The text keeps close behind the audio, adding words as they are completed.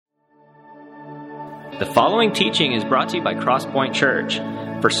The following teaching is brought to you by Crosspoint Church.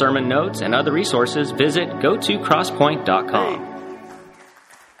 For sermon notes and other resources, visit gotocrosspoint.com. Hey.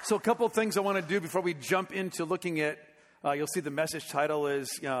 So a couple of things I want to do before we jump into looking at, you'll see the message title is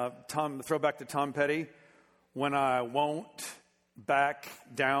Throwback to Tom Petty, When I Won't Back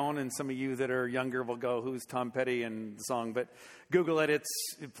Down. And some of you that are younger will go, who's Tom Petty and the song? But Google it,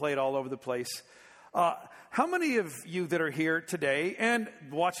 it's played all over the place. How many of you that are here today and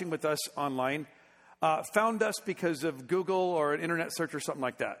watching with us online found us because of Google or an internet search or something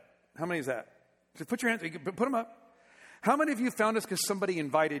like that? How many is that? Just put your hands, put them up. How many of you found us because somebody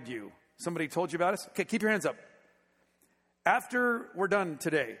invited you? Somebody told you about us? Okay, keep your hands up. After we're done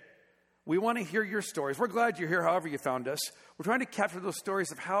today, we want to hear your stories. We're glad you're here, however you found us. We're trying to capture those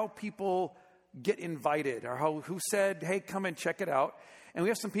stories of how people get invited or who said, hey, come and check it out. And we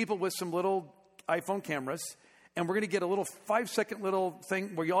have some people with some little iPhone cameras, and we're going to get a little 5-second little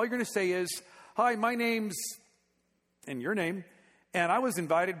thing where all you're going to say is, hi, my name's, and your name, and I was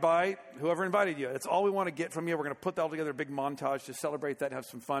invited by whoever invited you. That's all we want to get from you. We're going to put that all together, a big montage to celebrate that and have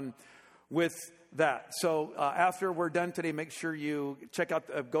some fun with that. So after we're done today, make sure you check out,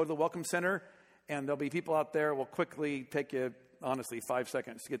 go to the Welcome Center, and there'll be people out there. We'll quickly take you, honestly, 5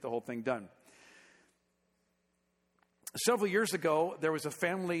 seconds to get the whole thing done. Several years ago, there was a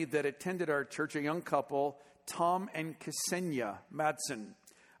family that attended our church, a young couple, Tom and Ksenia Madsen.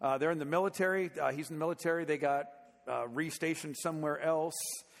 They're in the military. He's in the military. They got restationed somewhere else.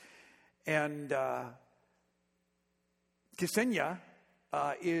 And Ksenia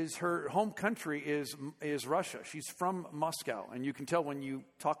is her home country is Russia. She's from Moscow. And you can tell when you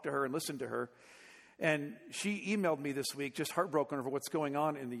talk to her and listen to her. And she emailed me this week, just heartbroken over what's going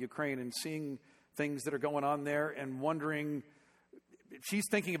on in the Ukraine and seeing things that are going on there and wondering, she's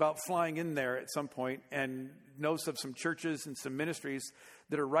thinking about flying in there at some point and knows of some churches and some ministries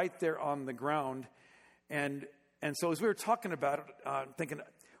that are right there on the ground. And so as we were talking about it, thinking,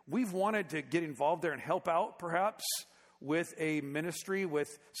 we've wanted to get involved there and help out perhaps with a ministry, with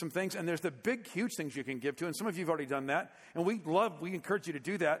some things. And there's the big, huge things you can give to. And some of you have already done that. And we encourage you to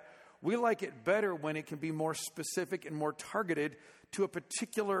do that. We like it better when it can be more specific and more targeted to a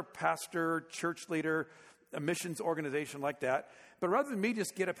particular pastor, church leader, a missions organization like that. But rather than me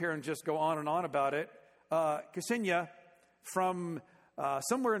just get up here and just go on and on about it, Ksenia from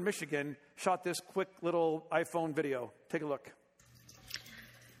somewhere in Michigan shot this quick little iPhone video. Take a look.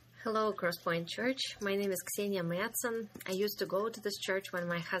 Hello, Crosspoint Church. My name is Ksenia Madsen. I used to go to this church when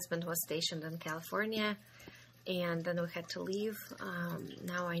my husband was stationed in California, and then we had to leave.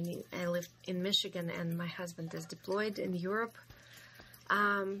 Now I live in Michigan, and my husband is deployed in Europe.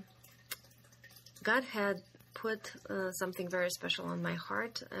 God had put something very special on my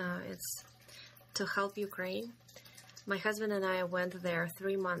heart. It's to help Ukraine. My husband and I went there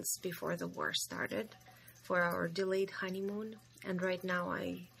 3 months before the war started for our delayed honeymoon. And right now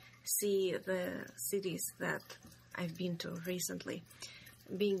I see the cities that I've been to recently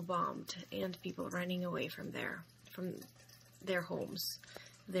being bombed and people running away from their homes.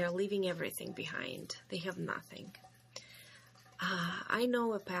 They're leaving everything behind. They have nothing. I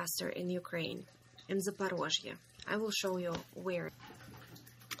know a pastor in Ukraine, in Zaporozhye. I will show you where.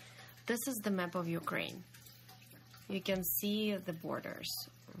 This is the map of Ukraine. You can see the borders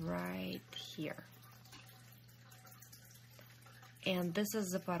right here. And this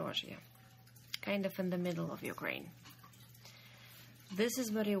is Zaporozhye, kind of in the middle of Ukraine. This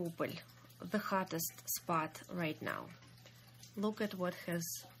is Mariupol, the hottest spot right now. Look at what has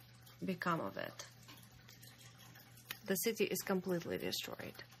become of it. The city is completely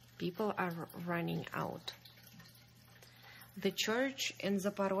destroyed. People are running out. The church in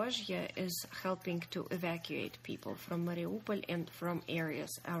Zaporozhye is helping to evacuate people from Mariupol and from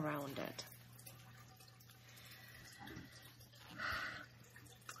areas around it.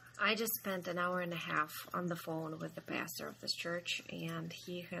 I just spent an hour and a half on the phone with the pastor of this church, and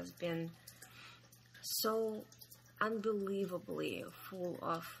he has been so unbelievably full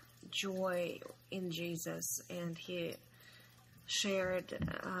of joy in Jesus, and he shared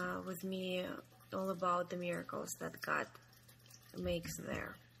with me all about the miracles that God makes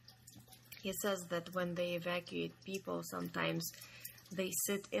there. He says that when they evacuate people, sometimes they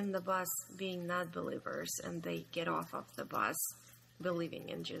sit in the bus being not believers, and they get off of the bus believing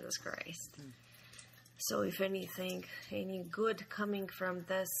in Jesus Christ. So if anything, any good coming from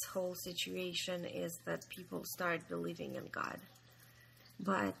this whole situation is that people start believing in God.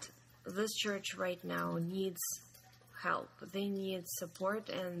 But this church right now needs help. They need support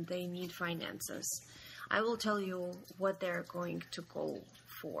and they need finances. I will tell you what they're going to go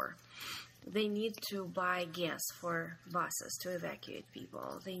for. They need to buy gas for buses to evacuate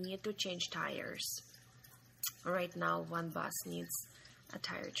people. They need to change tires Right now, one bus needs a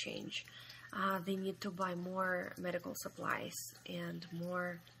tire change. They need to buy more medical supplies and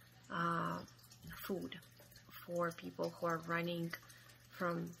more food for people who are running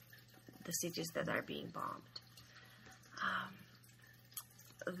from the cities that are being bombed.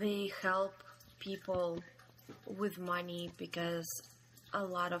 They help people with money because a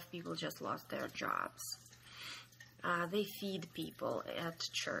lot of people just lost their jobs. They feed people at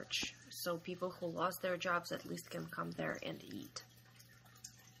church, so people who lost their jobs at least can come there and eat.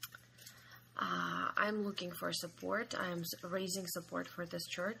 I'm looking for support. I'm raising support for this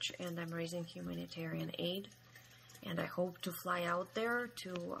church, and I'm raising humanitarian aid. And I hope to fly out there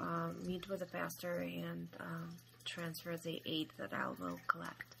to meet with the pastor and transfer the aid that I will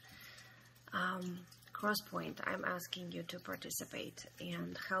collect. Crosspoint, I'm asking you to participate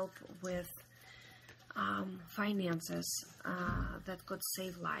and help with finances that could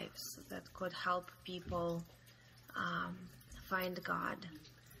save lives, that could help people find God,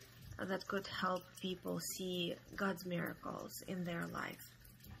 that could help people see God's miracles in their life.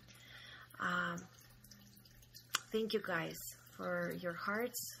 Thank you guys for your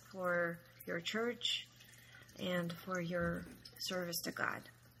hearts, for your church, and for your service to God.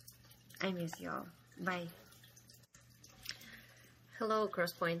 I miss you all. Bye. Hello,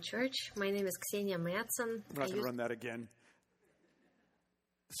 Crosspoint Church. My name is Ksenia Matson. I'm not going to run that again.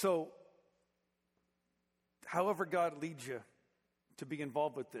 So, however God leads you to be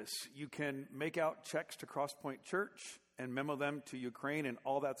involved with this, you can make out checks to Crosspoint Church and memo them to Ukraine, and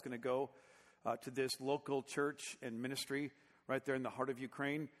all that's going to go to this local church and ministry right there in the heart of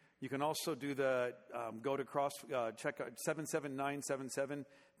Ukraine. You can also do the go to Cross, check 77977,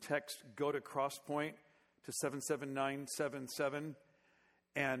 text go to Crosspoint to 77977,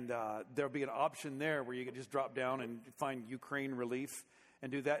 and there'll be an option there where you can just drop down and find Ukraine relief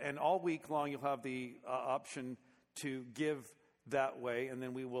and do that. And all week long, you'll have the option to give that way, and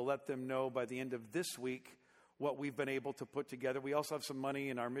then we will let them know by the end of this week what we've been able to put together. We also have some money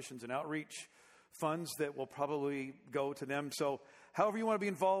in our missions and outreach funds that will probably go to them. So however you want to be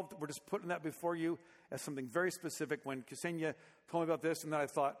involved, we're just putting that before you as something very specific. When Ksenia told me about this, and then I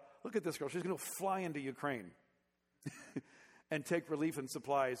thought, look at this girl. She's going to fly into Ukraine and take relief and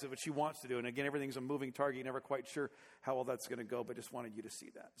supplies, what she wants to do. And again, everything's a moving target. You're never quite sure how all that's going to go, but just wanted you to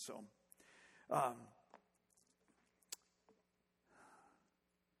see that. So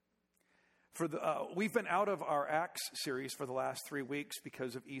we've been out of our Acts series for the last 3 weeks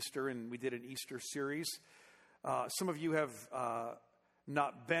because of Easter, and we did an Easter series. Some of you have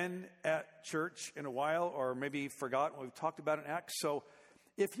not been at church in a while, or maybe forgotten what we've talked about in Acts. So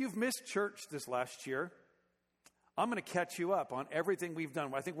if you've missed church this last year, I'm going to catch you up on everything we've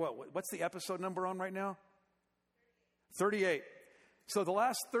done. I think what's the episode number on right now? 38. So the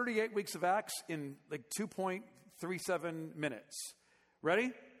last 38 weeks of Acts in like 2.37 minutes.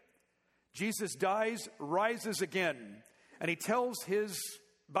 Ready? Jesus dies, rises again, and he tells his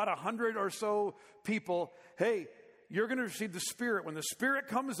about 100 or so people, hey, you're going to receive the Spirit. When the Spirit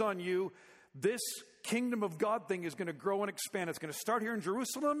comes on you, this kingdom of God thing is going to grow and expand. It's going to start here in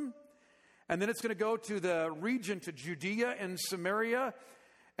Jerusalem, and then it's going to go to the region, to Judea and Samaria,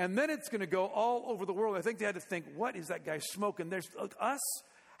 and then it's going to go all over the world. I think they had to think, what is that guy smoking? There's us?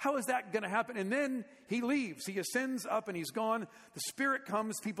 How is that going to happen? And then he leaves. He ascends up and he's gone. The Spirit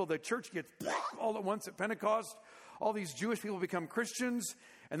comes. The church gets all at once at Pentecost. All these Jewish people become Christians.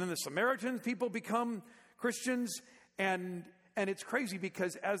 And then the Samaritan people become Christians. And it's crazy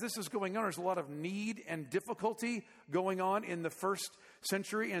because as this is going on, there's a lot of need and difficulty going on in the first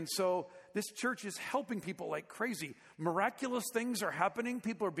century. And so this church is helping people like crazy. Miraculous things are happening.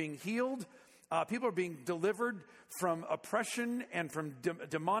 People are being healed. People are being delivered from oppression and from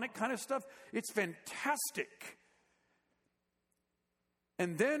demonic kind of stuff. It's fantastic.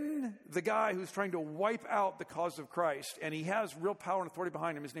 And then the guy who's trying to wipe out the cause of Christ, and he has real power and authority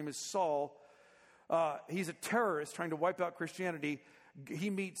behind him, his name is Saul. He's a terrorist trying to wipe out Christianity. He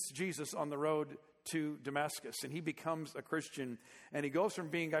meets Jesus on the road to Damascus, and he becomes a Christian. And he goes from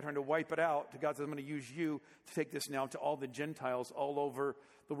being a guy trying to wipe it out to God says, I'm going to use you to take this now to all the Gentiles all over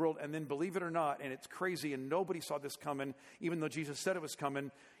the world. And then believe it or not, and it's crazy, and nobody saw this coming, even though Jesus said it was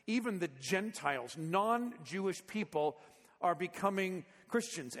coming, even the Gentiles, non-Jewish people, are becoming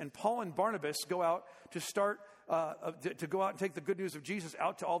Christians. And Paul and Barnabas go out to start to go out and take the good news of Jesus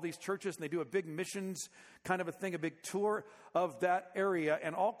out to all these churches, and they do a big missions kind of a thing, a big tour of that area,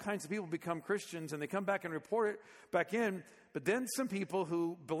 and all kinds of people become Christians, and they come back and report it back in. But then some people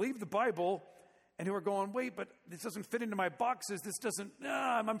who believe the Bible and who are going, wait, but this doesn't fit into my boxes, this doesn't,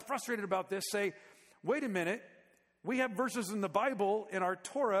 I'm frustrated about this, say, wait a minute, we have verses in the Bible, in our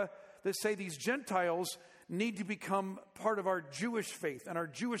Torah, that say these Gentiles need to become part of our Jewish faith and our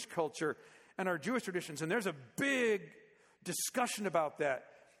Jewish culture and our Jewish traditions. And there's a big discussion about that.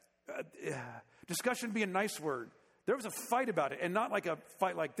 Discussion would be a nice word. There was a fight about it, and not like a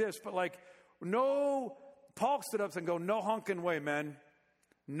fight like this, but like, no, Paul stood up and go, no honking way, man.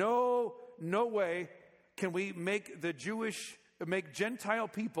 No way can we make Gentile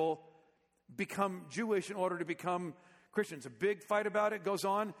people become Jewish in order to become Christians. A big fight about it goes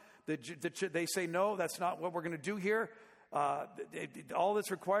on. They say, no, that's not what we're going to do here. All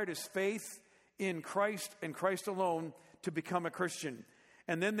that's required is faith in Christ and Christ alone to become a Christian.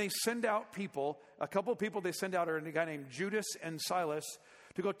 And then they send out people, a couple of people they send out are a guy named Judas and Silas,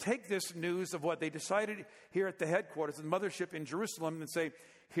 to go take this news of what they decided here at the headquarters, the mothership in Jerusalem, and say,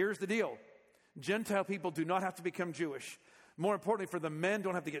 here's the deal. Gentile people do not have to become Jewish. More importantly, for the men,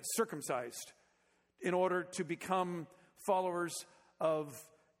 don't have to get circumcised in order to become followers of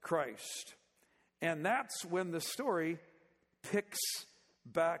Christ. And that's when the story picks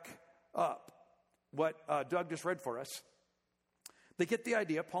back up. What Doug just read for us. They get the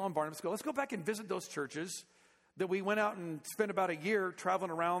idea, Paul and Barnabas go, let's go back and visit those churches that we went out and spent about a year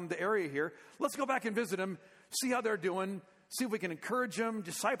traveling around the area here. Let's go back and visit them, see how they're doing, see if we can encourage them,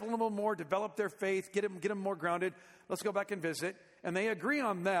 disciple them a little more, develop their faith, get them more grounded. Let's go back and visit. And they agree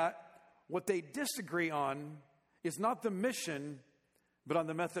on that. What they disagree on is not the mission, but on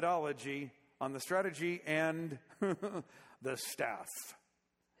the methodology, on the strategy, and the staff.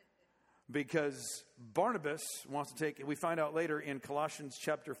 Because Barnabas wants to take, we find out later in Colossians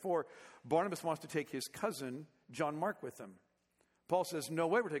chapter 4, Barnabas wants to take his cousin, John Mark, with him. Paul says, no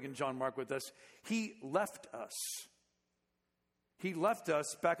way we're taking John Mark with us. He left us. He left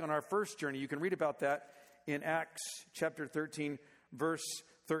us back on our first journey. You can read about that in Acts chapter 13, verse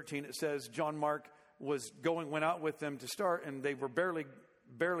 13. It says John Mark went out with them to start, and they were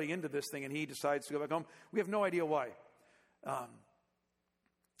barely into this thing, and he decides to go back home. We have no idea why.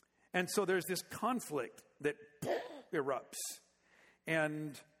 And so there's this conflict that erupts.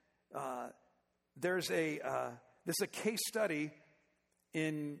 And there's a case study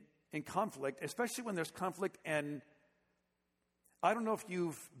in conflict, especially when there's conflict. And I don't know if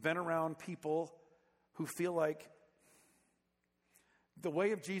you've been around people who feel like the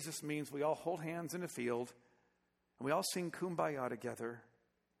way of Jesus means we all hold hands in a field and we all sing Kumbaya together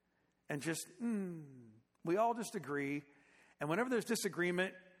and just, we all just agree. And whenever there's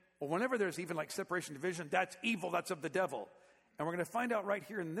disagreement, or whenever there's even like separation, division, that's evil, that's of the devil. And we're going to find out right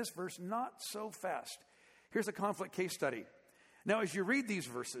here in this verse, not so fast. Here's a conflict case study. Now, as you read these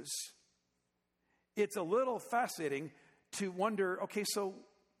verses, it's a little fascinating to wonder, okay, so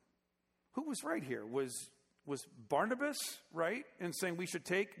who was right here? Was Barnabas right in saying we should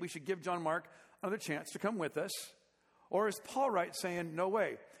give John Mark another chance to come with us? Or is Paul right saying, no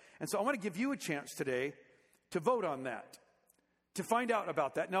way? And so I want to give you a chance today to vote on that, to find out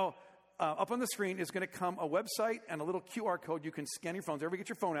about that. Now, up on the screen is going to come a website and a little QR code. You can scan your phones. Everybody get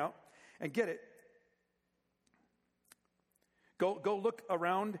your phone out and get it. Go look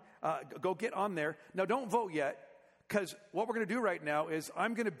around. Go get on there. Now, don't vote yet, because what we're going to do right now is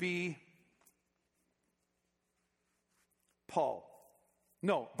I'm going to be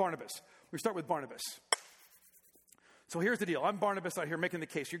Barnabas. We start with Barnabas. So here's the deal. I'm Barnabas out here making the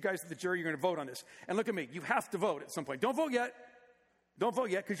case. You guys, the jury, you're going to vote on this. And look at me. You have to vote at some point. Don't vote yet. Don't vote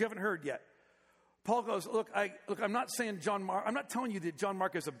yet because you haven't heard yet. Paul goes, look, I'm not saying John Mark. I'm not telling you that John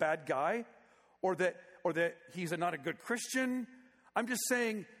Mark is a bad guy or that he's not a good Christian. I'm just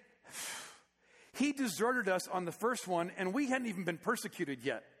saying he deserted us on the first one, and we hadn't even been persecuted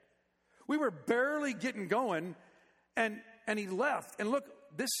yet. We were barely getting going, and he left. And look,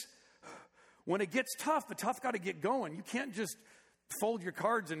 when it gets tough, the tough got to get going. You can't just fold your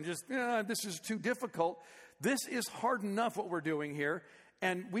cards and just, this is too difficult. This is hard enough what we're doing here.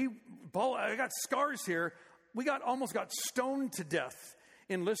 And I got scars here. We almost got stoned to death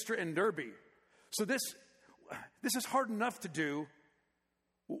in Lystra and Derbe. So this is hard enough to do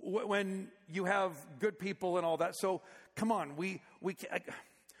when you have good people and all that. So come on, we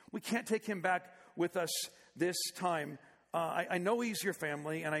can't take him back with us this time. I know he's your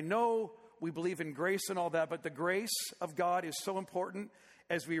family, and I know we believe in grace and all that, but the grace of God is so important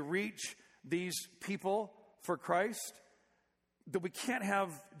as we reach these people for Christ that we can't have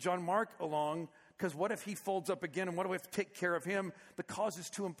John Mark along, because what if he folds up again, and what do we have to take care of him? The cause is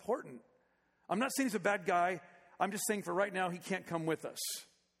too important. I'm not saying he's a bad guy. I'm just saying for right now, he can't come with us.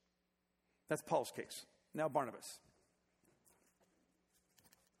 That's Paul's case. Now Barnabas.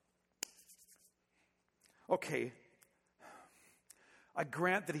 Okay. I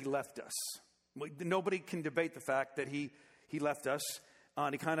grant that he left us. Nobody can debate the fact that he left us.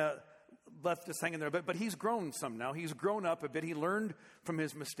 And he kind of left us hanging there a bit. But he's grown some now. He's grown up a bit. He learned from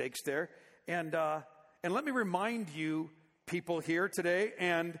his mistakes there. And let me remind you, people here today,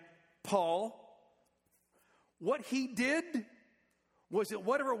 and Paul, what he did was it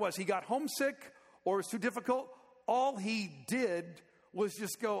whatever it was. He got homesick or it was too difficult. All he did was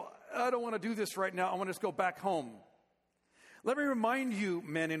just go, I don't want to do this right now. I want to just go back home. Let me remind you,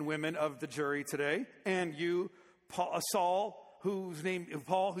 men and women of the jury today, and you, Saul,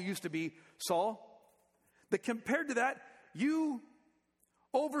 Paul, who used to be Saul, that compared to that, you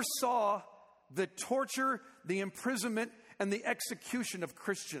oversaw the torture, the imprisonment, and the execution of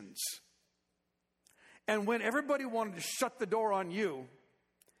Christians. And when everybody wanted to shut the door on you,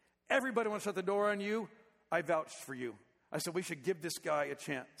 I vouched for you. I said, we should give this guy a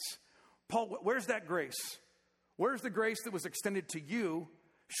chance. Paul, where's that grace? Where's the grace that was extended to you?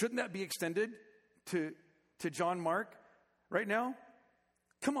 Shouldn't that be extended to John Mark right now?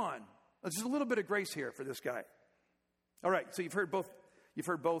 Come on. There's just a little bit of grace here for this guy. All right, so you've heard both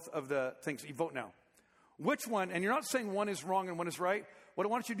of the things. You vote now. Which one, and you're not saying one is wrong and one is right. What I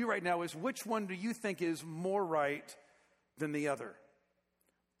want you to do right now is, which one do you think is more right than the other?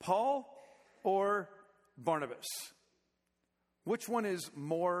 Paul or Barnabas? Which one is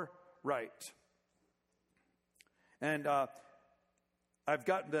more right? And I've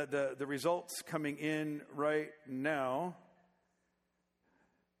got the results coming in right now.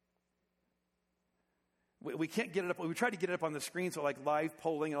 We can't get it up. We tried to get it up on the screen, so like live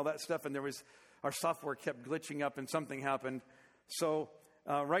polling and all that stuff, and our software kept glitching up and something happened. So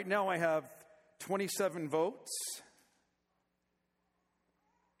right now I have 27 votes,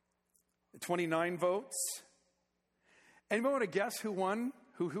 29 votes. Anybody want to guess who won?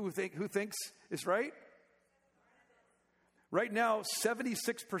 Who thinks is right? Right now,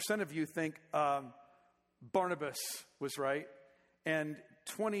 76% of you think Barnabas was right, and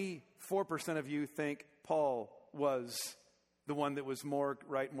 24% of you think Paul was the one that was more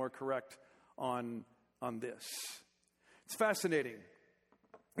right, more correct on this. It's fascinating.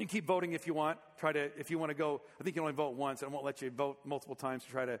 You can keep voting if you want. If you want to go, I think you only vote once. I won't let you vote multiple times to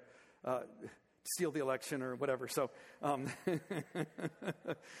try to steal the election or whatever. So,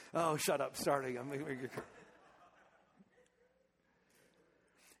 oh, shut up, starting.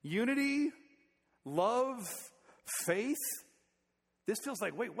 Unity, love, faith. This feels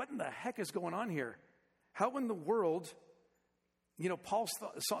like, wait, what in the heck is going on here? How in the world, Paul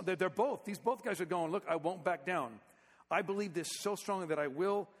saw, these both guys are going, look, I won't back down. I believe this so strongly that I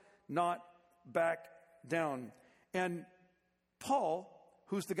will not back down. And Paul,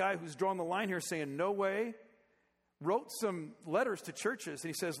 who's the guy who's drawn the line here saying, no way, wrote some letters to churches. And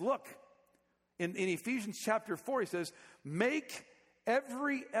he says, look, in Ephesians chapter 4, he says, make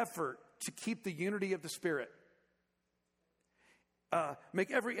every effort to keep the unity of the Spirit.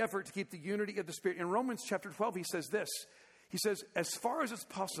 Make every effort to keep the unity of the Spirit. In Romans chapter 12, he says this. He says, as far as it's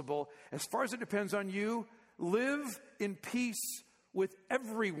possible, as far as it depends on you, live in peace with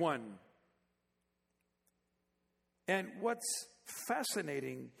everyone. And what's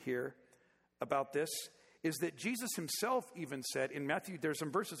fascinating here about this is that Jesus himself even said in Matthew, there's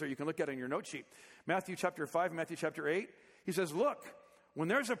some verses there you can look at on your note sheet. Matthew chapter 5, Matthew chapter 8, he says, look, when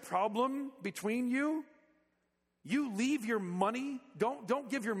there's a problem between you, you leave your money. Don't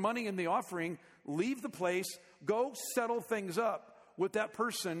give your money in the offering. Leave the place. Go settle things up with that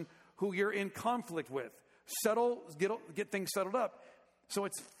person who you're in conflict with. Get things settled up. So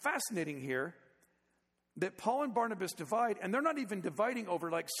it's fascinating here that Paul and Barnabas divide, and they're not even dividing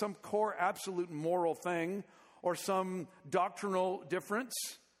over like some core absolute moral thing or some doctrinal difference.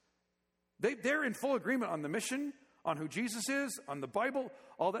 They're in full agreement on the mission, on who Jesus is, on the Bible,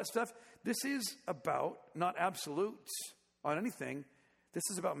 all that stuff. This is about not absolutes on anything. This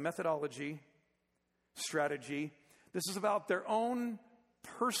is about methodology, strategy. This is about their own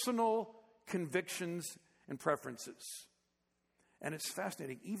personal convictions and preferences. And it's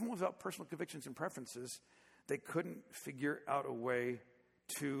fascinating. Even without personal convictions and preferences, they couldn't figure out a way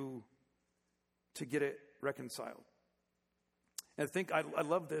to get it reconciled. And I think I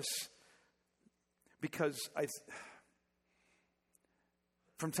love this because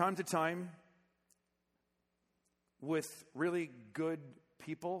from time to time, with really good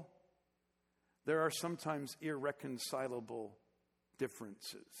people, there are sometimes irreconcilable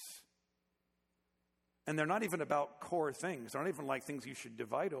differences. And they're not even about core things. They're not even like things you should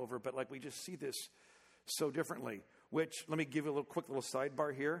divide over, but like we just see this so differently. Which, let me give you a quick little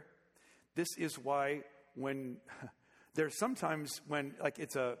sidebar here. This is why when there's sometimes when like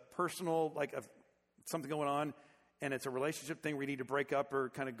it's a personal, like something going on, and it's a relationship thing where you need to break up or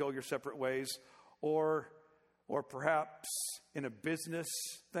kind of go your separate ways, or or perhaps in a business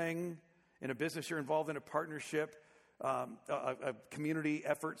thing, in a business you're involved in, a partnership, a community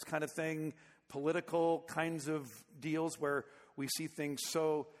efforts kind of thing, political kinds of deals where we see things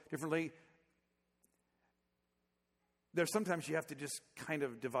so differently. There's sometimes you have to just kind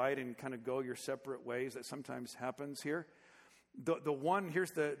of divide and kind of go your separate ways. That sometimes happens here.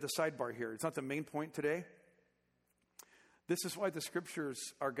 Here's the sidebar here. It's not the main point today. This is why the scriptures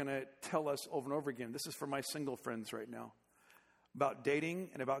are going to tell us over and over again. This is for my single friends right now. About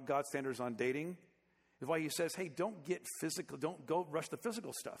dating and about God's standards on dating. Is why he says, hey, don't get physical. Don't go rush the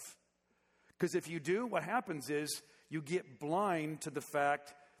physical stuff. Because if you do, what happens is you get blind to the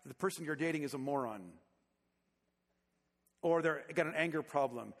fact that the person you're dating is a moron. Or they've got an anger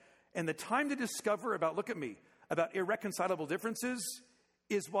problem. And the time to discover about irreconcilable differences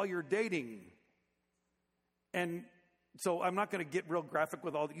is while you're dating. And so I'm not going to get real graphic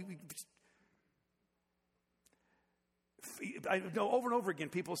with all I know over and over again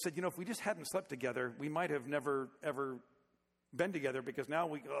people said, if we just hadn't slept together, we might have never, ever been together because now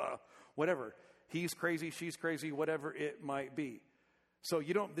whatever. He's crazy, she's crazy, whatever it might be. So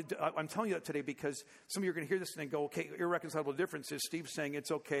I'm telling you that today because some of you are going to hear this and go, okay, irreconcilable differences. Steve's saying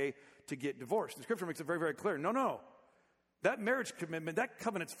it's okay to get divorced. The scripture makes it very, very clear. No. That marriage commitment, that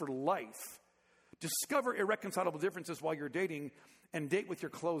covenant's for life. Discover irreconcilable differences while you're dating and date with your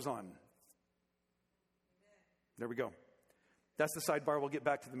clothes on. There we go. That's the sidebar. We'll get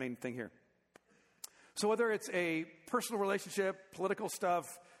back to the main thing here. So whether it's a personal relationship, political stuff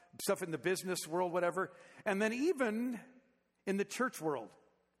in the business world, whatever, and then even in the church world.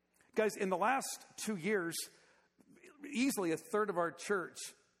 Guys, in the last 2 years, easily a third of our church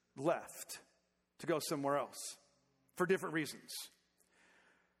left to go somewhere else for different reasons.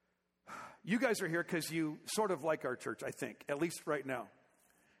 You guys are here because you sort of like our church, I think, at least right now.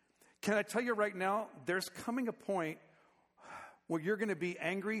 Can I tell you right now, there's coming a point where you're going to be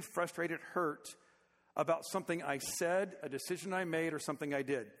angry, frustrated, hurt about something I said, a decision I made, or something I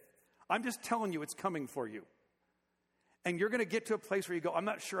did. I'm just telling you it's coming for you. And you're going to get to a place where you go, I'm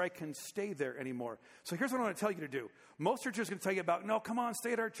not sure I can stay there anymore. So here's what I want to tell you to do. Most churches are going to tell you about, no, come on,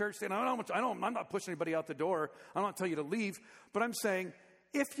 stay at our church. I'm not pushing anybody out the door. I'm not telling you to leave. But I'm saying,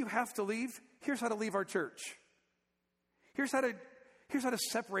 if you have to leave, here's how to leave our church. Here's how to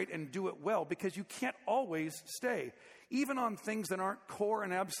separate and do it well, because you can't always stay. Even on things that aren't core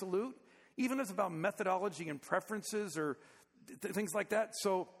and absolute, even if it's about methodology and preferences or things like that.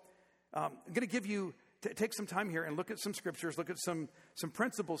 So I'm going to give you, take some time here and look at some scriptures, look at some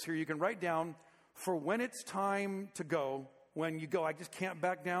principles here you can write down for when it's time to go, when you go, I just can't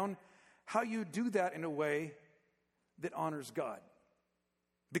back down, how you do that in a way that honors God.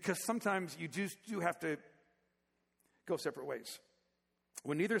 Because sometimes you just do have to go separate ways.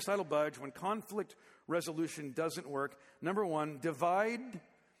 When neither side will budge, when conflict resolution doesn't work, number one, divide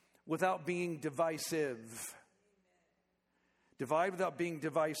without being divisive. Divide without being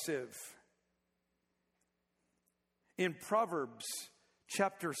divisive. In Proverbs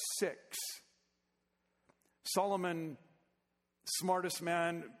chapter 6, Solomon, smartest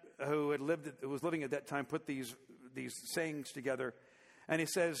man who was living at that time, put these sayings together. And he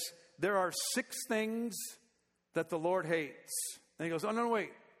says, there are 6 things that the Lord hates. And he goes, oh, no,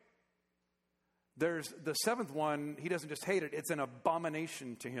 wait. There's the 7th one, he doesn't just hate it, it's an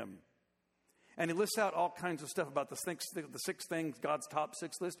abomination to him. And he lists out all kinds of stuff about the 6 things, God's top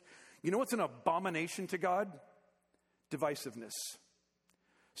 6 list. You know what's an abomination to God? Divisiveness.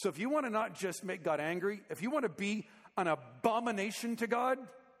 So if you want to not just make God angry, if you want to be an abomination to God,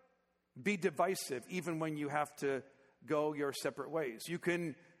 be divisive, even when you have to go your separate ways. You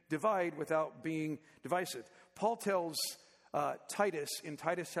can divide without being divisive. Paul tells Titus in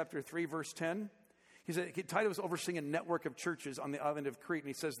Titus chapter 3, verse 10, he said Titus was overseeing a network of churches on the island of Crete, and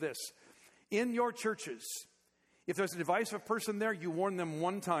he says this, in your churches, if there's a divisive person there, you warn them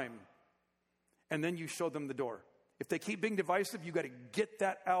one time, and then you show them the door. If they keep being divisive, you got to get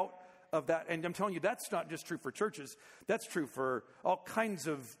that out of that. And I'm telling you, that's not just true for churches. That's true for all kinds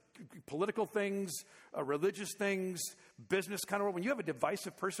of political things, religious things, business kind of world. When you have a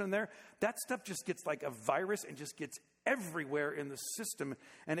divisive person in there, that stuff just gets like a virus and just gets everywhere in the system.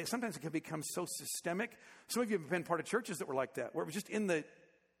 And sometimes it can become so systemic. Some of you have been part of churches that were like that, where it was just in the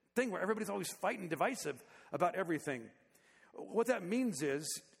thing where everybody's always fighting divisive about everything. What that means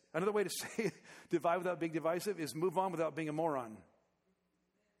is, another way to say divide without being divisive is move on without being a moron.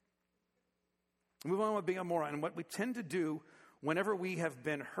 Move on without being a moron. And what we tend to do whenever we have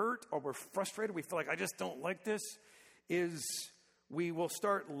been hurt or we're frustrated, we feel like I just don't like this, is we will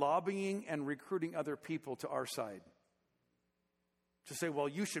start lobbying and recruiting other people to our side. To say, well,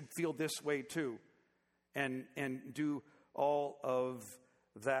 you should feel this way too. and do all of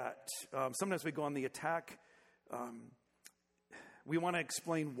that. Sometimes we go on the attack. We want to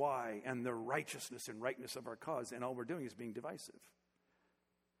explain why and the righteousness and rightness of our cause, and all we're doing is being divisive.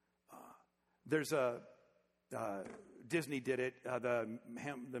 There's Disney did it,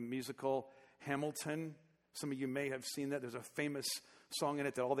 the musical Hamilton. Some of you may have seen that. There's a famous song in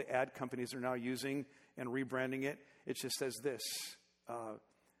it that all the ad companies are now using and rebranding it. It just says this.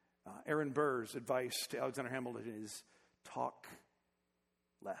 Aaron Burr's advice to Alexander Hamilton is talk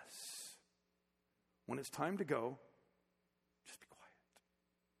less. When it's time to go, just be quiet.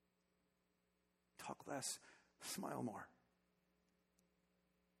 Talk less, smile more.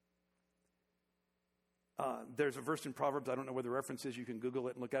 There's a verse in Proverbs, I don't know where the reference is, you can Google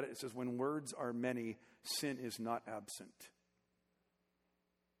it and look at it. It says, when words are many, sin is not absent.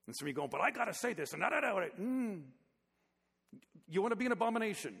 And some of you go, but I got to say this, and you want to be an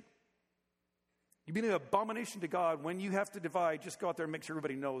abomination. You be an abomination to God. When you have to divide, just go out there and make sure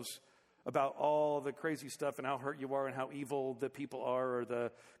everybody knows about all the crazy stuff and how hurt you are and how evil the people are or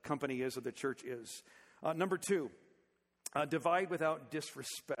the company is or the church is. Number 2, divide without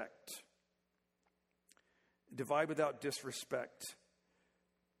disrespect. Divide without disrespect.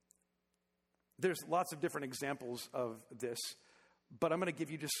 There's lots of different examples of this, but I'm going to give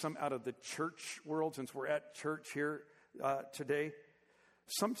you just some out of the church world since we're at church here today.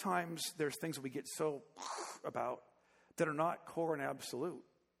 Sometimes there's things that we get so about that are not core and absolute.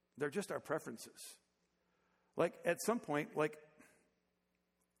 They're just our preferences. Like at some point, like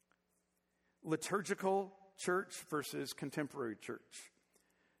liturgical church versus contemporary church.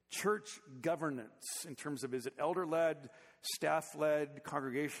 Church governance in terms of, is it elder-led, staff-led,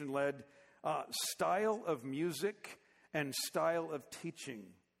 congregation-led, style of music and style of teaching.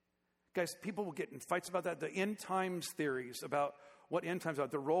 Guys, people will get in fights about that. The end times theories about what end times are,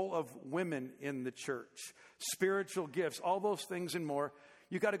 the role of women in the church, spiritual gifts, all those things and more.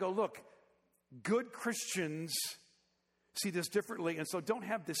 You got to go, look, good Christians see this differently, and so don't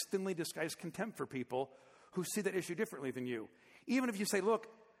have this thinly disguised contempt for people who see that issue differently than you. Even if you say, look,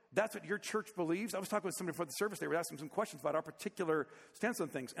 that's what your church believes. I was talking with somebody before the service. They were asking some questions about our particular stance on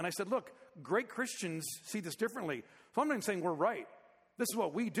things. And I said, look, great Christians see this differently. So I'm not even saying we're right. This is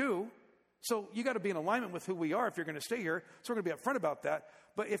what we do. So you got to be in alignment with who we are if you're going to stay here. So we're going to be upfront about that.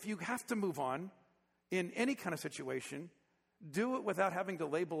 But if you have to move on in any kind of situation, do it without having to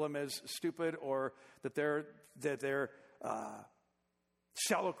label them as stupid or that they're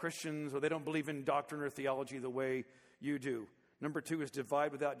shallow Christians or they don't believe in doctrine or theology the way you do. Number 2 is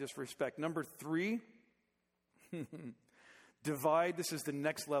divide without disrespect. Number 3, divide. This is the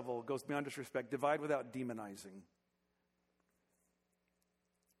next level. It goes beyond disrespect. Divide without demonizing.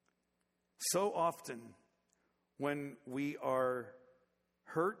 So often when we are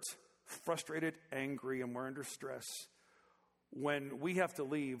hurt, frustrated, angry, and we're under stress, when we have to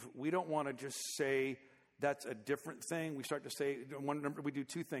leave, we don't want to just say that's a different thing. We start to say, we do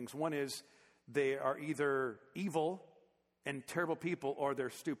 2 things. One is they are either evil and terrible people, or they're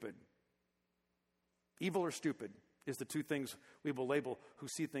stupid. Evil or stupid is the 2 things we will label who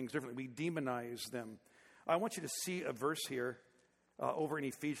see things differently. We demonize them. I want you to see a verse here over in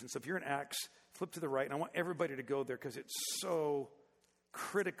Ephesians. So if you're in Acts, flip to the right, and I want everybody to go there because it's so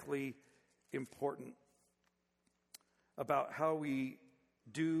critically important about how we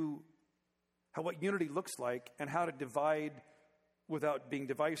do, what unity looks like, and how to divide without being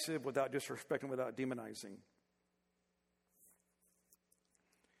divisive, without disrespect, and without demonizing.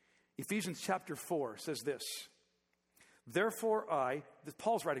 Ephesians chapter 4 says this, therefore I,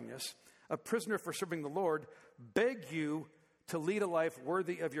 Paul's writing this, a prisoner for serving the Lord, beg you to lead a life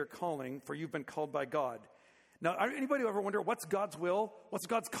worthy of your calling, for you've been called by God. Now, anybody ever wonder what's God's will? What's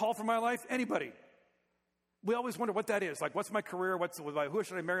God's call for my life? Anybody? We always wonder what that is. Like, what's my career? Who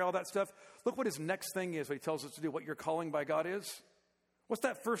should I marry? All that stuff. Look what his next thing is, what he tells us to do, what your calling by God is. What's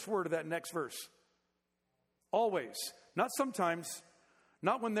that first word of that next verse? Always. Not sometimes.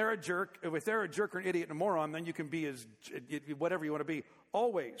 Not when they're a jerk. If they're a jerk or an idiot and a moron, then you can be as whatever you want to be.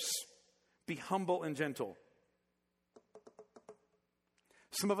 Always be humble and gentle.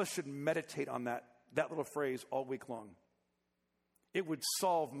 Some of us should meditate on that little phrase all week long. It would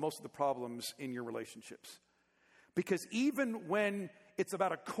solve most of the problems in your relationships. Because even when it's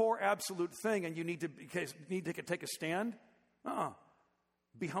about a core absolute thing and you need to take a stand,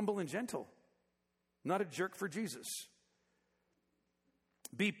 be humble and gentle. Not a jerk for Jesus.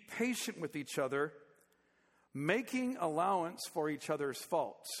 Be patient with each other, making allowance for each other's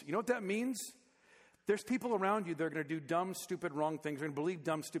faults. You know what that means? There's people around you that are going to do dumb, stupid, wrong things. They're going to believe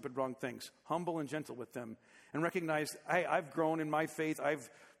dumb, stupid, wrong things. Humble and gentle with them. And recognize, hey, I've grown in my faith. I've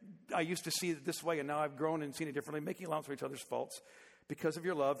I used to see it this way, and now I've grown and seen it differently, making allowance for each other's faults because of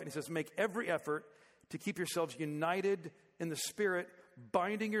your love. And he says, make every effort to keep yourselves united in the Spirit,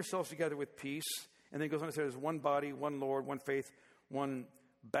 binding yourselves together with peace. And then he goes on to say, there's one body, one Lord, one faith, one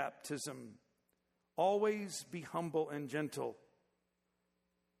baptism. Always be humble and gentle.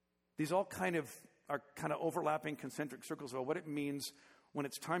 These all are overlapping concentric circles of what it means when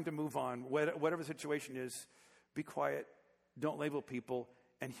it's time to move on, whatever the situation is. Be quiet, don't label people,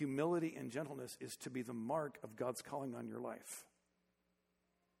 and humility and gentleness is to be the mark of God's calling on your life.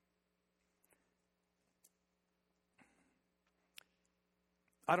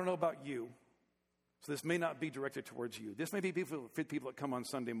 I don't know about you, so this may not be directed towards you. This may be people that come on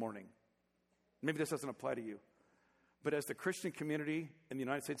Sunday morning. Maybe this doesn't apply to you. But as the Christian community in the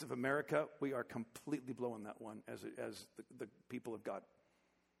United States of America, we are completely blowing that one as the people of God.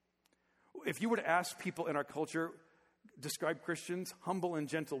 If you were to ask people in our culture, describe Christians, humble and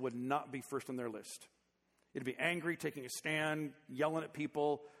gentle would not be first on their list. It'd be angry, taking a stand, yelling at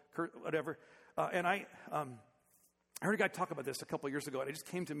people, whatever. And I heard a guy talk about this a couple years ago, and it just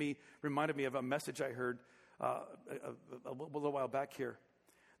came to me, reminded me of a message I heard a little while back here.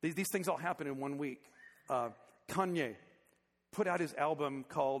 These things all happen in 1 week. Kanye put out his album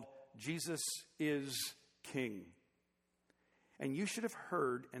called Jesus is King. And you should have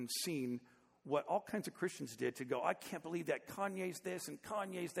heard and seen what all kinds of Christians did to go, I can't believe that Kanye's this and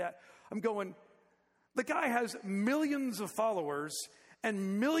Kanye's that. I'm going, the guy has millions of followers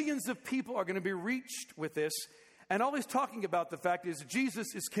and millions of people are going to be reached with this. And all he's talking about the fact is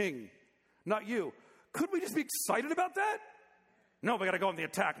Jesus is King, not you. Could we just be excited about that? No, we got to go on the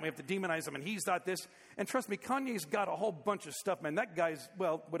attack. We have to demonize him, and he's not this. And trust me, Kanye's got a whole bunch of stuff, man. That guy's,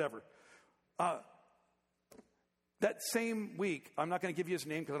 well, whatever. That same week, I'm not going to give you his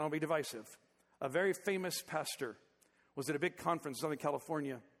name because I don't want to be divisive. A very famous pastor was at a big conference in Southern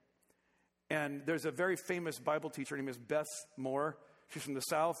California. And there's a very famous Bible teacher. Her name is Beth Moore. She's from the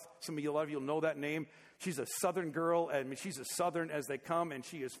South. A lot of you will know that name. She's a Southern girl. And she's as Southern as they come. And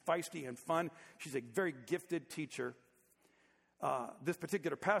she is feisty and fun. She's a very gifted teacher. This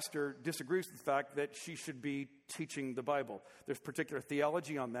particular pastor disagrees with the fact that she should be teaching the Bible. There's particular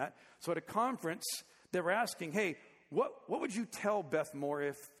theology on that. So at a conference, they were asking, hey, what would you tell Beth Moore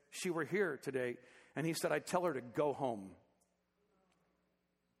if she were here today? And he said, I'd tell her to go home.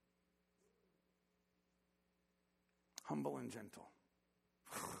 Humble and gentle.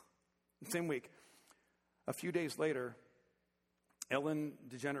 Same week. A few days later, Ellen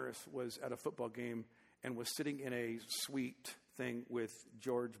DeGeneres was at a football game and was sitting in a suite thing with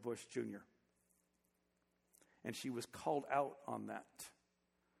George Bush Jr. And she was called out on that,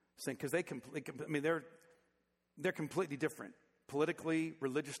 saying because they're completely different, politically,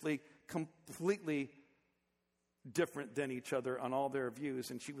 religiously, completely different than each other on all their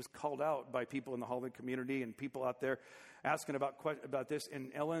views. And she was called out by people in the Hollywood community and people out there asking about this.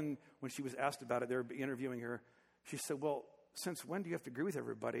 And Ellen, when she was asked about it, they were interviewing her. She said, "Well, since when do you have to agree with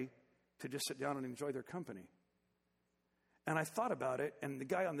everybody to just sit down and enjoy their company?" And I thought about it, and the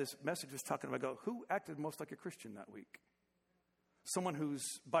guy on this message was talking about, who acted most like a Christian that week? Someone who's,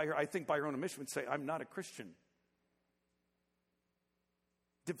 by her own admission, would say, I'm not a Christian.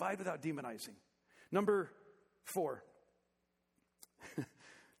 Divide without demonizing. Number 4,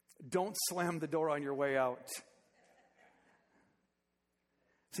 don't slam the door on your way out.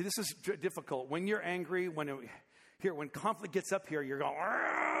 See, this is difficult. When you're angry, when conflict gets up here, you're going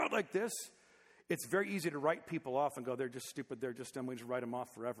like this. It's very easy to write people off and go, they're just stupid, they're just dumb, we just write them off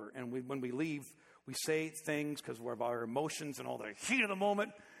forever. And when we leave, we say things because of our emotions and all the heat of the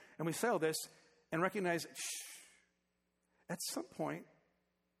moment, and we say all this and recognize, at some point,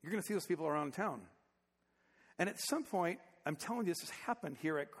 you're going to see those people around town. And at some point, I'm telling you, this has happened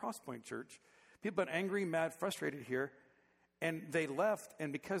here at Crosspoint Church. People have been angry, mad, frustrated here, and they left,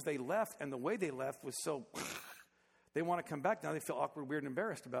 and because they left and the way they left was so... They want to come back now. They feel awkward, weird, and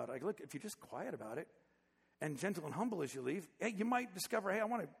embarrassed about it. Like, look, if you're just quiet about it and gentle and humble as you leave, hey, you might discover, hey,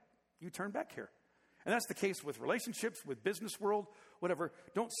 you turn back here. And that's the case with relationships, with business world, whatever.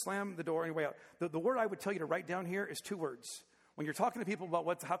 Don't slam the door on your way out. The word I would tell you to write down here is 2 words. When you're talking to people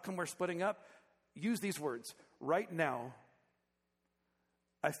about how come we're splitting up, use these words. Right now,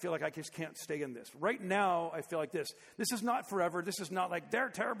 I feel like I just can't stay in this. Right now, I feel like this. This is not forever. This is not like they're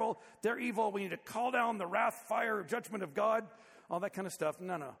terrible, they're evil. We need to call down the wrath, fire, judgment of God, all that kind of stuff.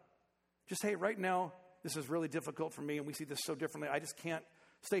 No. Just, hey, right now, this is really difficult for me, and we see this so differently. I just can't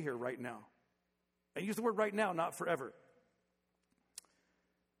stay here right now. And use the word right now, not forever.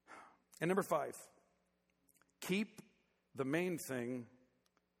 And number 5, keep the main thing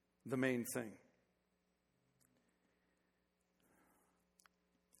the main thing.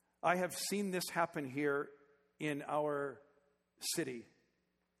 I have seen this happen here in our city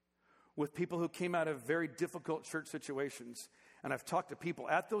with people who came out of very difficult church situations. And I've talked to people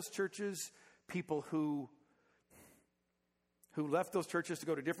at those churches, people who left those churches to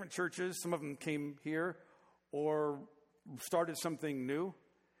go to different churches. Some of them came here or started something new.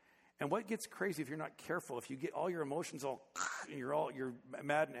 And what gets crazy if you're not careful, if you get all your emotions all and you're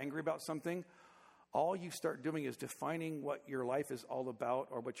mad and angry about something, all you start doing is defining what your life is all about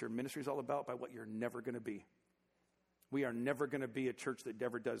or what your ministry is all about by what you're never going to be. We are never going to be a church that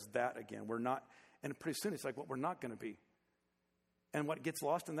never does that again. We're not, and pretty soon it's like what we're not going to be. And what gets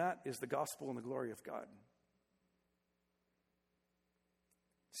lost in that is the gospel and the glory of God.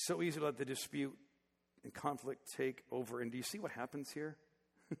 So easy to let the dispute and conflict take over. And do you see what happens here?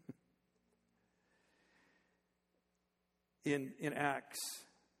 In Acts,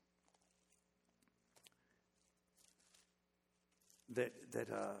 that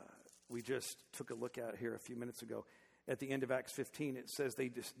we just took a look at here a few minutes ago, at the end of Acts 15, it says they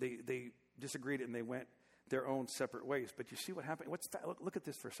disagreed and they went their own separate ways. But you see what happened? Look at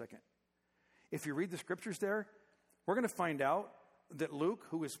this for a second. If you read the scriptures there, we're going to find out that Luke,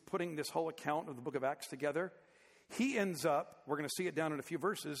 who is putting this whole account of the book of Acts together, he ends up, we're going to see it down in a few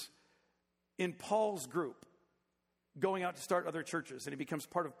verses, in Paul's group, going out to start other churches. And he becomes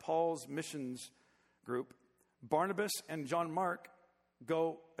part of Paul's missions group. Barnabas and John Mark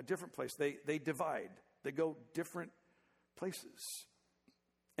go a different place. They divide. They go different places.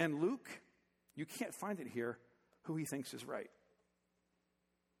 And Luke, you can't find it here, who he thinks is right.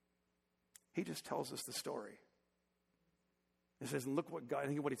 He just tells us the story. He says, and look what God,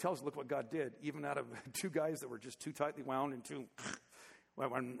 and what he tells us, look what God did. Even out of two guys that were just too tightly wound and too,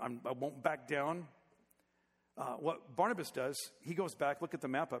 well, I won't back down. What Barnabas does, he goes back, look at the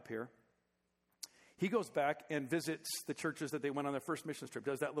map up here. He goes back and visits the churches that they went on their first mission trip,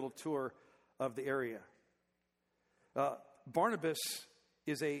 does that little tour of the area. Barnabas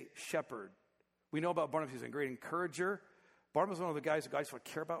is a shepherd. We know about Barnabas, he's a great encourager. Barnabas is one of the guys who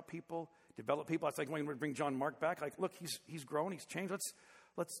care about people, develop people. It's like when we bring John Mark back, like, look, he's grown, he's changed.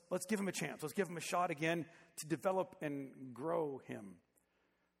 Let's give him a chance. Let's give him a shot again to develop and grow him.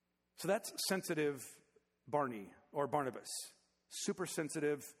 So that's sensitive Barney or Barnabas. Super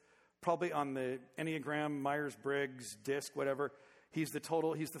sensitive, probably on the Enneagram, Myers-Briggs, DISC, whatever. He's the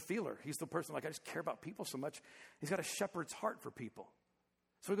feeler. He's the person like, I just care about people so much. He's got a shepherd's heart for people.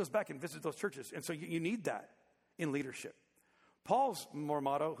 So he goes back and visits those churches. And so you need that in leadership. Paul's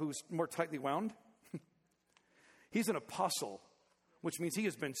motto, who's more tightly wound, he's an apostle, which means he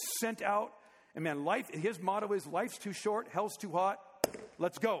has been sent out. And man, his motto is life's too short, hell's too hot,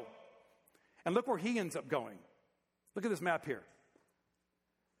 let's go. And look where he ends up going. Look at this map here.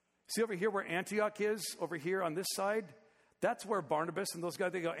 See over here where Antioch is, over here on this side? That's where Barnabas and those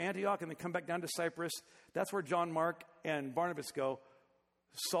guys, they go Antioch and they come back down to Cyprus. That's where John Mark and Barnabas go.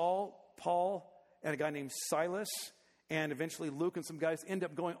 Saul, Paul, and a guy named Silas, and eventually Luke and some guys end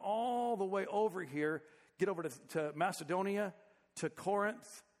up going all the way over here, get over to Macedonia, to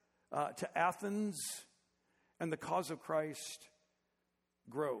Corinth, to Athens, and the cause of Christ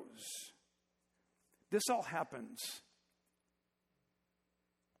grows. This all happens.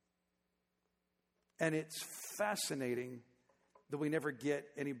 And it's fascinating that we never get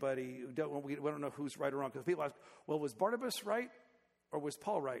anybody, we don't know who's right or wrong. Because people ask, well, was Barnabas right or was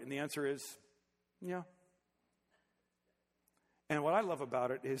Paul right? And the answer is, yeah. And what I love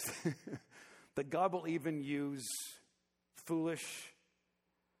about it is that God will even use foolish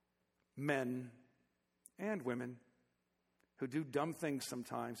men and women who do dumb things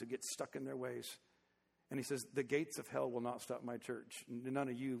sometimes, who get stuck in their ways. And he says, the gates of hell will not stop my church. None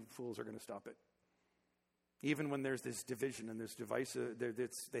of you fools are going to stop it. Even when there's this division and there's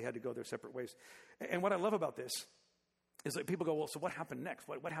they had to go their separate ways. And what I love about this is that people go, well, so what happened next?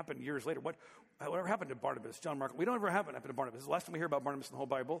 What happened years later? Whatever happened to Barnabas, John Mark? We don't ever have what happened to Barnabas. This is the last time we hear about Barnabas in the whole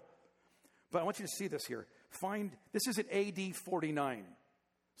Bible. But I want you to see this here. This is at AD 49.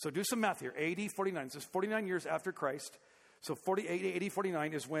 So do some math here. AD 49. This is 49 years after Christ. So AD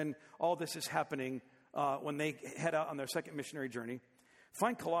 49 is when all this is happening, when they head out on their second missionary journey.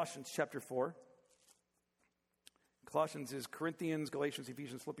 Find Colossians chapter 4. Colossians is Corinthians, Galatians,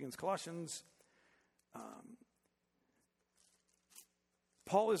 Ephesians, Philippians, Colossians.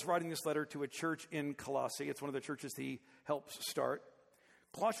 Paul is writing this letter to a church in Colossae. It's one of the churches he helps start.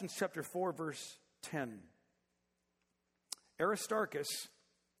 Colossians chapter 4, verse 10. Aristarchus,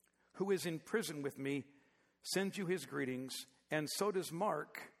 who is in prison with me, sends you his greetings, and so does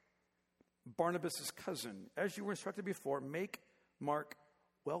Mark, Barnabas' cousin. As you were instructed before, make Mark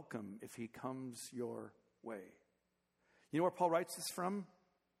welcome if he comes your way. You know where Paul writes this from?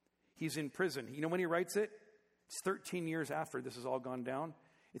 He's in prison. You know when he writes it? It's 13 years after this has all gone down.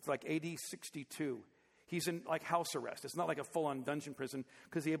 It's like AD 62. He's in like house arrest. It's not like a full-on dungeon prison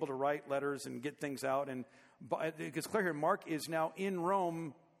because he's able to write letters and get things out. And it's clear here, Mark is now in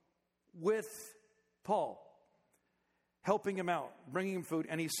Rome with Paul, helping him out, bringing him food.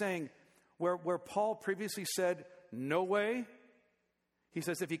 And he's saying, where Paul previously said, no way, he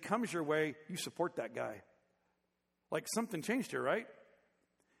says, if he comes your way, you support that guy. Like something changed here, right?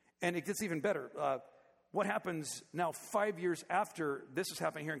 And it gets even better. What happens now 5 years after this is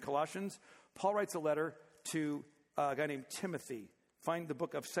happening here in Colossians? Paul writes a letter to a guy named Timothy. Find the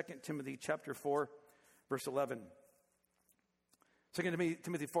book of 2 Timothy chapter 4, verse 11. 2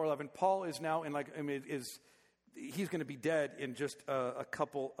 Timothy 4:11. Paul is now in he's going to be dead in just a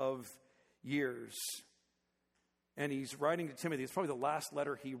couple of years. And he's writing to Timothy. It's probably the last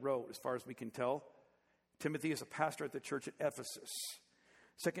letter he wrote, as far as we can tell. Timothy is a pastor at the church at Ephesus.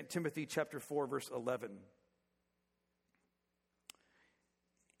 2 Timothy chapter 4, verse 11.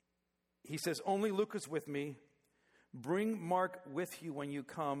 He says, only Luke is with me. Bring Mark with you when you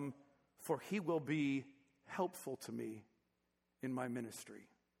come, for he will be helpful to me in my ministry.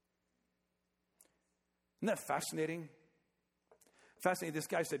 Isn't that fascinating? Fascinating. This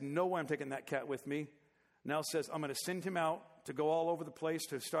guy said, no way I'm taking that cat with me. Now says, I'm going to send him out to go all over the place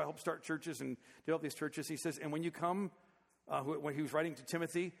to help start churches and develop these churches. He says, and when you come, when he was writing to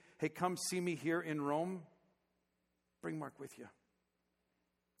Timothy, hey, come see me here in Rome. Bring Mark with you.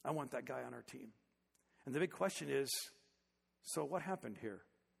 I want that guy on our team. And the big question is, so what happened here?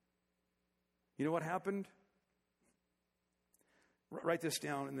 You know what happened? Write this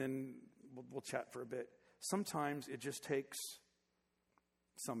down and then we'll chat for a bit. Sometimes it just takes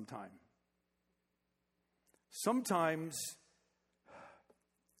some time. Sometimes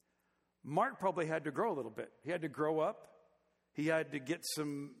Mark probably had to grow a little bit. He had to grow up. He had to get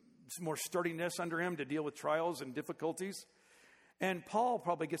some more sturdiness under him to deal with trials and difficulties. And Paul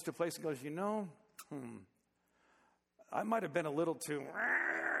probably gets to a place and goes, I might have been a little too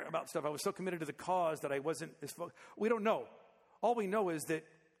about stuff. I was so committed to the cause that I wasn't as focused. We don't know. All we know is that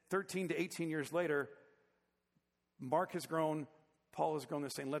 13 to 18 years later, Mark has grown, Paul has grown. They're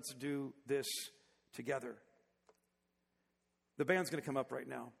saying, let's do this together. The band's going to come up right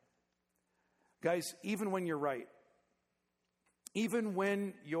now. Guys, even when you're right, you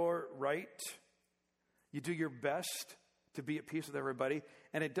do your best to be at peace with everybody,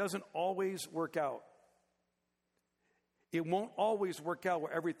 and it doesn't always work out. It won't always work out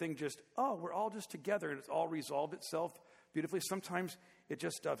where everything just, we're all just together and it's all resolved itself beautifully. Sometimes it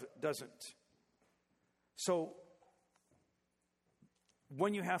just doesn't. So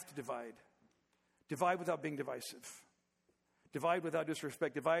when you have to divide without being divisive. Divide without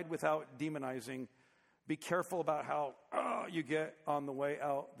disrespect. Divide without demonizing. Be careful about how you get on the way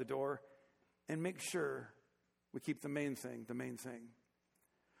out the door. And make sure we keep the main thing.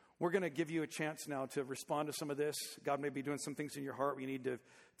 We're going to give you a chance now to respond to some of this. God may be doing some things in your heart where you need to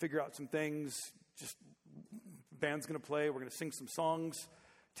figure out some things. Just band's going to play. We're going to sing some songs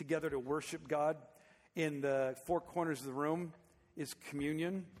together to worship God. In the four corners of the room is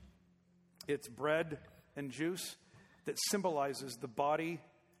communion. It's bread and juice that symbolizes the body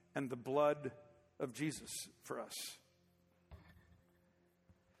and the blood of Jesus for us.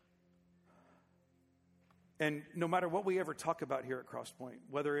 And no matter what we ever talk about here at Crosspoint,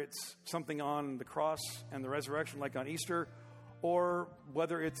 whether it's something on the cross and the resurrection like on Easter, or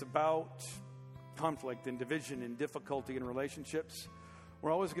whether it's about conflict and division and difficulty in relationships,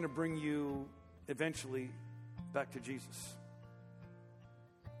 we're always going to bring you eventually back to Jesus.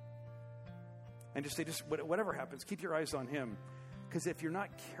 And just say, whatever happens, keep your eyes on him. Because if you're not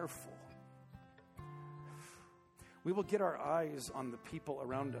careful, we will get our eyes on the people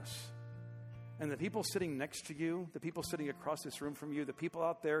around us. And the people sitting next to you, the people sitting across this room from you, the people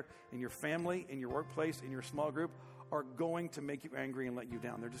out there in your family, in your workplace, in your small group, are going to make you angry and let you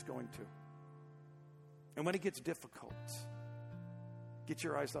down. They're just going to. And when it gets difficult, get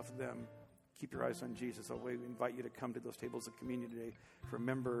your eyes off of them. Keep your eyes on Jesus. So we invite you to come to those tables of communion today to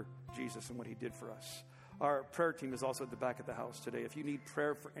remember Jesus and what he did for us. Our prayer team is also at the back of the house today. If you need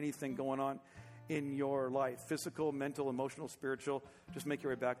prayer for anything going on in your life, physical, mental, emotional, spiritual, just make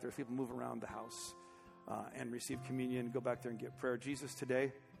your way back there. If people move around the house and receive communion, go back there and get prayer. Jesus,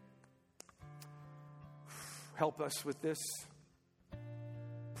 today, help us with this.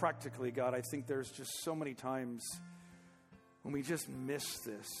 Practically, God, I think there's just so many times when we just miss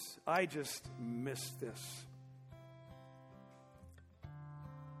this. I just miss this.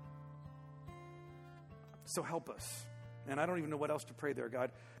 So help us. And I don't even know what else to pray there,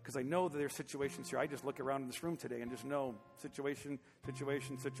 God, because I know that there's situations here. I just look around in this room today and just know situation.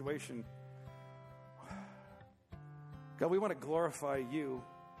 God, we want to glorify you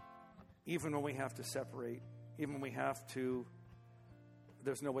even when we have to separate, even when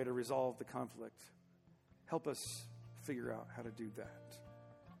there's no way to resolve the conflict. Help us figure out how to do that.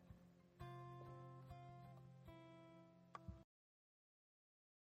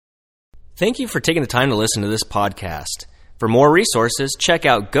 Thank you for taking the time to listen to this podcast. For more resources, check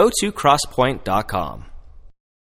out gotocrosspoint.com.